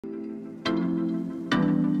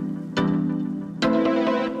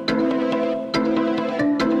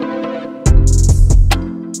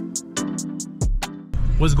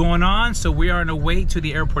What's going on? So we are on the way to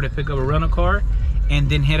the airport to pick up a rental car and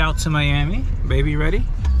then head out to Miami. Baby, ready?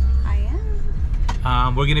 I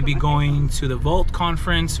am. We're gonna be going to the Vault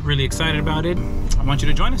conference. Really excited about it. I want you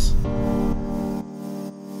to join us.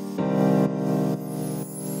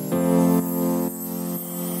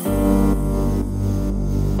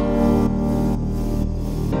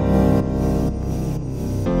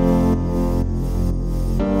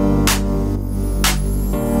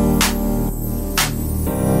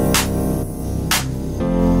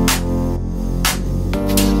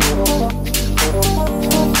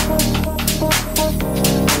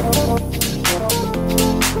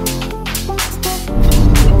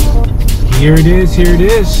 Here it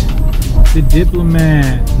is, the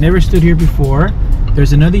Diplomat. Never stood here before.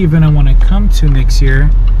 There's another event I want to come to next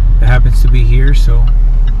year that happens to be here, so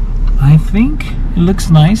I think it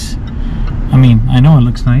looks nice. I mean, I know it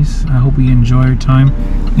looks nice. I hope we enjoy our time.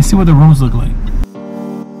 Let's see what the rooms look like.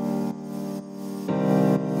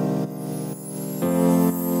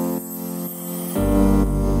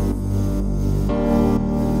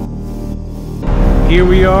 Here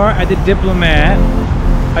we are at the Diplomat.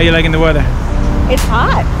 How you liking the weather? It's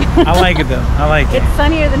hot. I like it though. I like it. It's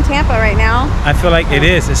sunnier than Tampa right now. I feel like it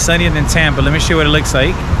is. It's sunnier than Tampa. Let me show you what it looks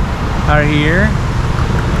like out here.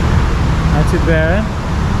 Not too bad.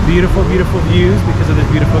 Beautiful, beautiful views because of this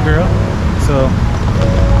beautiful girl. So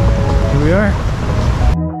here we are.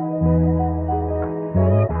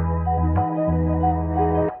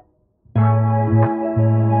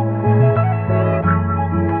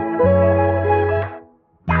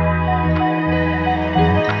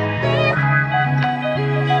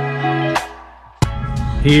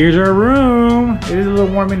 Here's our room. It is a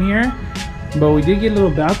little warm in here, but we did get a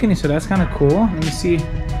little balcony, so that's kind of cool. Let me see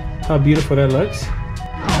how beautiful that looks.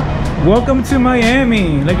 Welcome to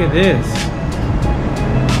Miami. Look at this.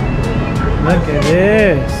 Look at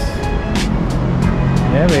this.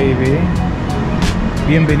 Yeah, baby.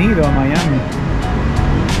 Bienvenido a Miami.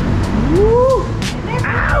 Woo!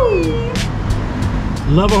 Ow!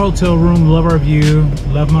 Love our hotel room, love our view,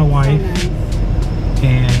 love my wife.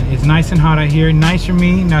 And it's nice and hot out here. Nice for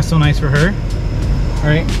me, not so nice for her. All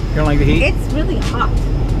right, you don't like the heat? It's really hot.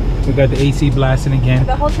 We got the AC blasting again.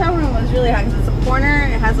 The hotel room was really hot because it's a corner.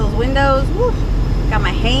 It has those windows. Woo. Got my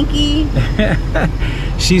hanky.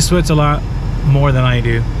 She sweats a lot more than I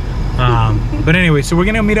do. But anyway, so we're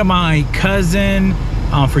gonna meet up my cousin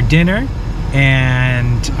for dinner.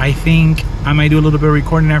 And I think I might do a little bit of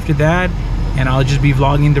recording after that. And I'll just be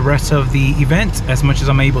vlogging the rest of the event as much as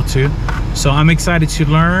I'm able to. So I'm excited to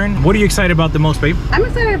learn. What are you excited about the most, babe? I'm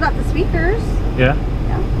excited about the speakers. Yeah?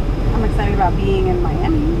 Yeah. I'm excited about being in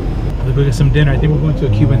Miami. Let's go get some dinner. I think we're going to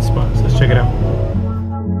a Cuban spot. So let's check it out.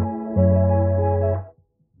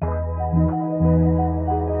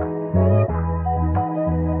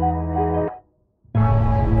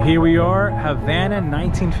 Here we are, Havana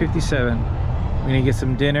 1957. We're gonna get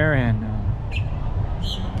some dinner and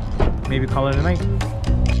maybe call it a night.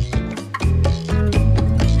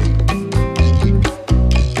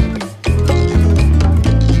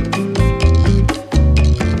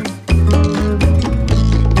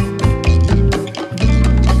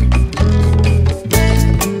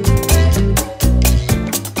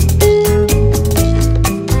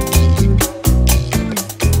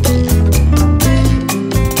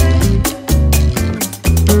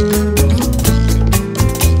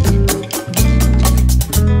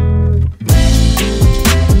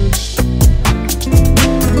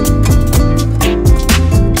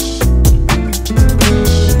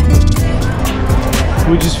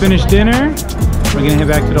 We just finished dinner. We're gonna head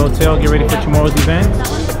back to the hotel, get ready for tomorrow's event.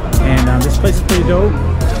 And this place is pretty dope.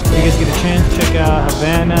 If you guys get a chance, check out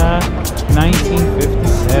Havana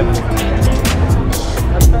 1957.